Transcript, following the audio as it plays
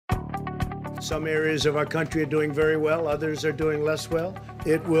Some areas of our country are doing very well, others are doing less well.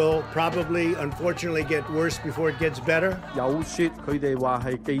 It will probably, unfortunately, get worse before it gets better. 有說佢哋話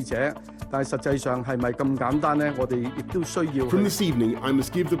係記者，但係實際上係咪咁簡單呢？我哋亦都需要。From this evening, I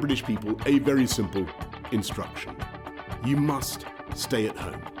must give the British people a very simple instruction. You must stay at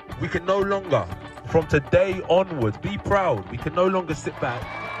home. We can no longer, from today onwards, be proud. We can no longer sit back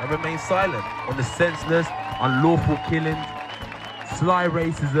and remain silent on the senseless, unlawful killings, sly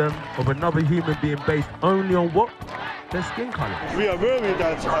racism of another human being based only on what? Their skin colour. We are worried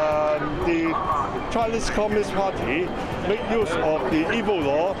that the Chinese Communist Party make use of the evil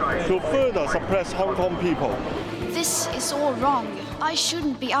law to further suppress Hong Kong people. This is all wrong. I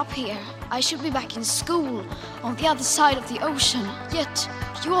shouldn't be up here. I should be back in school on the other side of the ocean. Yet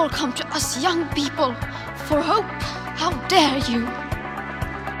you all come to us young people for hope. How dare you?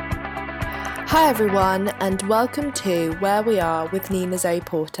 Hi everyone, and welcome to Where We Are with Nina Zoe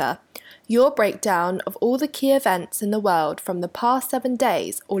Porter, your breakdown of all the key events in the world from the past 7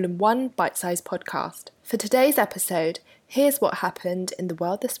 days, all in one bite-sized podcast. For today's episode, here's what happened in the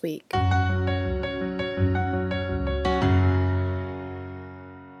world this week.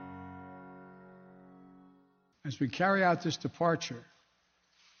 As we carry out this departure,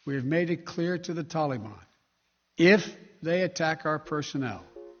 we have made it clear to the Taliban, if they attack our personnel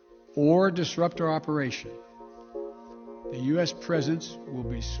or disrupt our operation, the U.S. presence will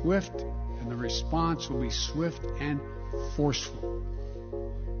be swift and the response will be swift and forceful.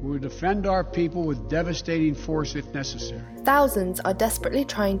 We will defend our people with devastating force if necessary. Thousands are desperately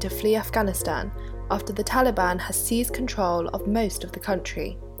trying to flee Afghanistan after the Taliban has seized control of most of the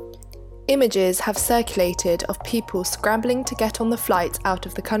country. Images have circulated of people scrambling to get on the flights out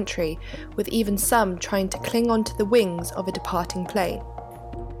of the country, with even some trying to cling onto the wings of a departing plane.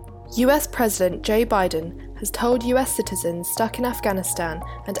 US President Joe Biden has told US citizens stuck in Afghanistan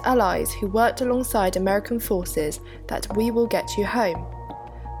and allies who worked alongside American forces that we will get you home,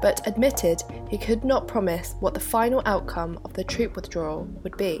 but admitted he could not promise what the final outcome of the troop withdrawal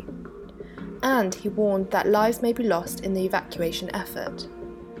would be. And he warned that lives may be lost in the evacuation effort.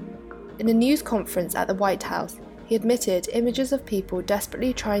 In a news conference at the White House, he admitted images of people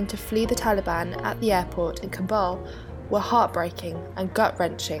desperately trying to flee the Taliban at the airport in Kabul were heartbreaking and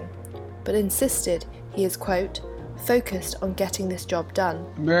gut-wrenching, but insisted he is, quote, focused on getting this job done.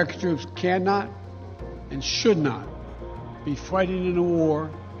 American troops cannot and should not be fighting in a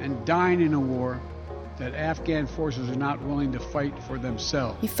war and dying in a war that Afghan forces are not willing to fight for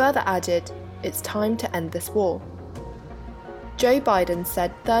themselves. He further added, it's time to end this war. Joe Biden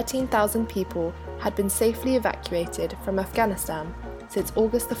said 13,000 people had been safely evacuated from Afghanistan since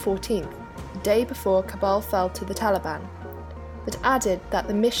August the 14th, the day before Kabul fell to the Taliban, but added that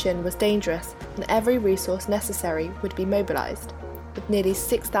the mission was dangerous and every resource necessary would be mobilized, with nearly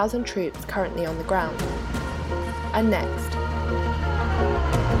 6,000 troops currently on the ground. And next.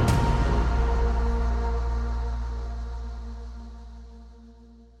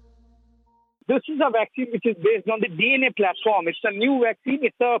 This is a vaccine which is based on the DNA platform. It's a new vaccine.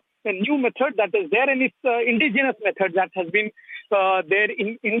 It's a new method that is there, and it's an indigenous method that has been there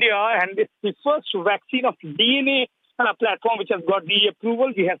in India. And it's the first vaccine of DNA platform which has got the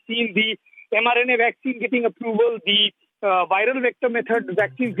approval. We have seen the mRNA vaccine getting approval, the viral vector method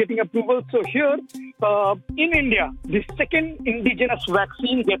vaccines getting approval. So here in India, the second indigenous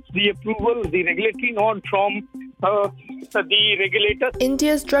vaccine gets the approval, the regulatory nod from the regulator.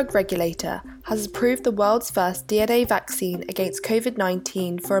 India's drug regulator has approved the world's first DNA vaccine against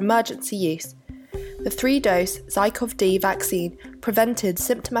COVID-19 for emergency use. The 3-dose ZyCoV-D vaccine prevented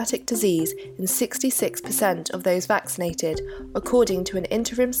symptomatic disease in 66% of those vaccinated, according to an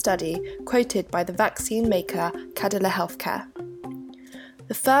interim study quoted by the vaccine maker Cadila Healthcare.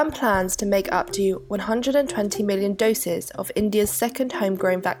 The firm plans to make up to 120 million doses of India's second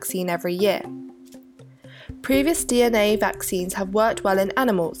homegrown vaccine every year. Previous DNA vaccines have worked well in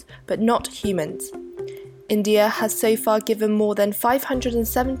animals, but not humans. India has so far given more than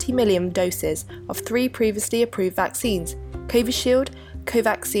 570 million doses of 3 previously approved vaccines, Covishield,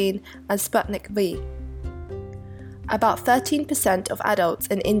 Covaxin and Sputnik V. About 13% of adults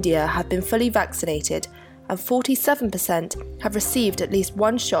in India have been fully vaccinated and 47% have received at least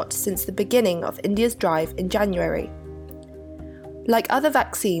one shot since the beginning of India's drive in January. Like other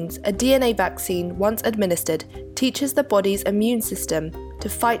vaccines, a DNA vaccine, once administered, teaches the body's immune system to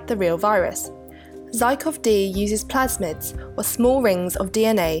fight the real virus. ZyCoV-D uses plasmids, or small rings of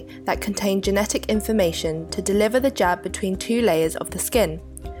DNA that contain genetic information to deliver the jab between 2 layers of the skin.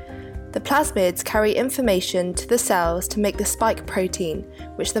 The plasmids carry information to the cells to make the spike protein,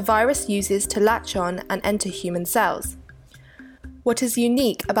 which the virus uses to latch on and enter human cells. What is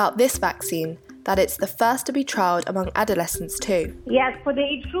unique about this vaccine? That it's the first to be trialled among adolescents too. Yes, for the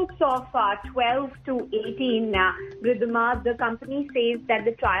age groups of 12 to 18, Ridhima, the company says that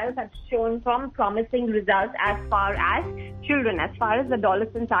the trials have shown some promising results as far as children, as far as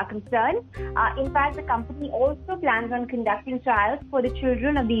adolescents are concerned. In fact, the company also plans on conducting trials for the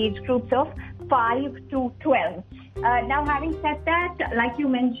children of the age groups of 5 to 12. Now, having said that, like you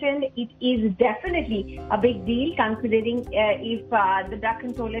mentioned, it is definitely a big deal considering if the Drug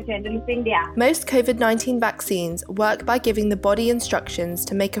Controller General of India. Most COVID-19 vaccines work by giving the body instructions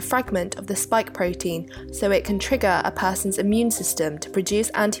to make a fragment of the spike protein so it can trigger a person's immune system to produce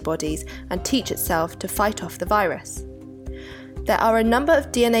antibodies and teach itself to fight off the virus. There are a number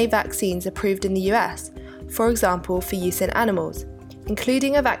of DNA vaccines approved in the US, for example for use in animals,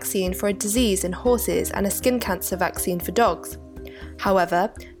 including a vaccine for a disease in horses and a skin cancer vaccine for dogs.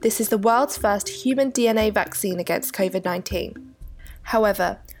 However, this is the world's first human DNA vaccine against COVID-19.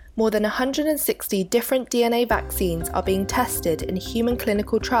 However, more than 160 different DNA vaccines are being tested in human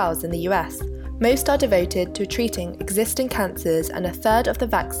clinical trials in the US. Most are devoted to treating existing cancers, and a third of the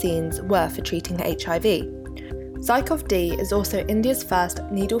vaccines were for treating HIV. ZyCoV-D is also India's first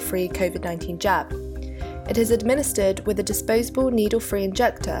needle-free COVID-19 jab. It is administered with a disposable needle-free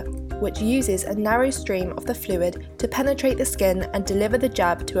injector, which uses a narrow stream of the fluid to penetrate the skin and deliver the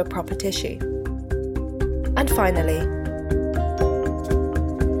jab to a proper tissue. And finally,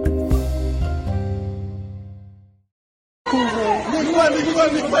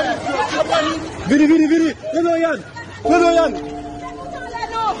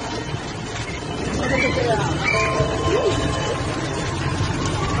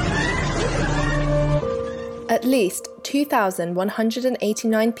 at least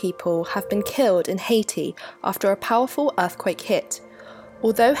 2,189 people have been killed in Haiti after a powerful earthquake hit.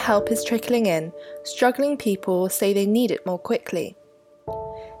 Although help is trickling in, struggling people say they need it more quickly.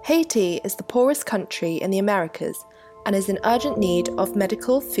 Haiti is the poorest country in the Americas and is in urgent need of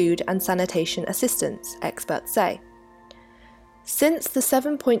medical, food and sanitation assistance, experts say. Since the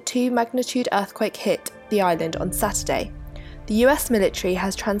 7.2 magnitude earthquake hit the island on Saturday, the US military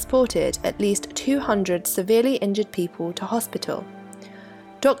has transported at least 200 severely injured people to hospital.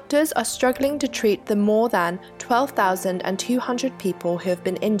 Doctors are struggling to treat the more than 12,200 people who have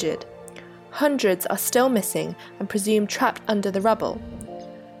been injured. Hundreds are still missing and presumed trapped under the rubble.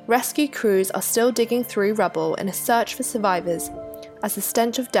 Rescue crews are still digging through rubble in a search for survivors as the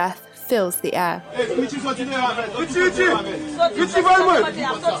stench of death fills the air.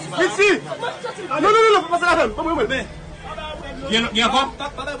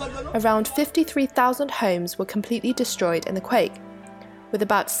 Around 53,000 homes were completely destroyed in the quake, with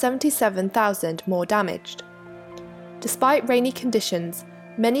about 77,000 more damaged. Despite rainy conditions,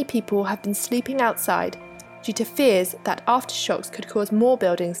 many people have been sleeping outside due to fears that aftershocks could cause more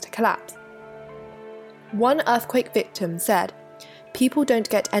buildings to collapse. One earthquake victim said, "People don't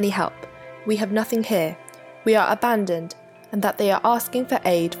get any help. We have nothing here. We are abandoned," and that they are asking for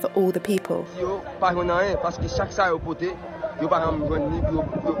aid for all the people.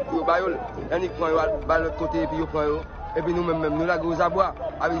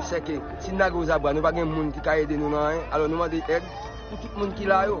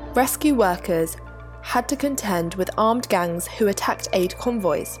 Rescue workers had to contend with armed gangs who attacked aid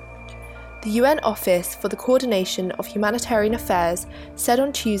convoys. The UN Office for the Coordination of Humanitarian Affairs said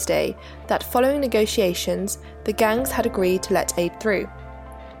on Tuesday that following negotiations, the gangs had agreed to let aid through.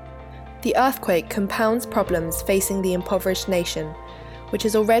 The earthquake compounds problems facing the impoverished nation, which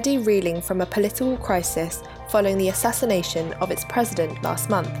is already reeling from a political crisis following the assassination of its president last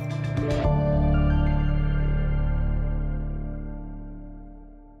month.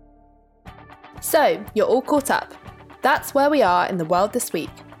 So, you're all caught up. That's where we are in the world this week.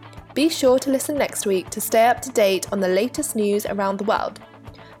 Be sure to listen next week to stay up to date on the latest news around the world.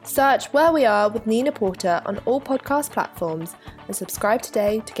 Search Where We Are with Nina Porter on all podcast platforms and subscribe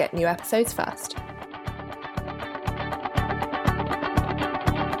today to get new episodes first.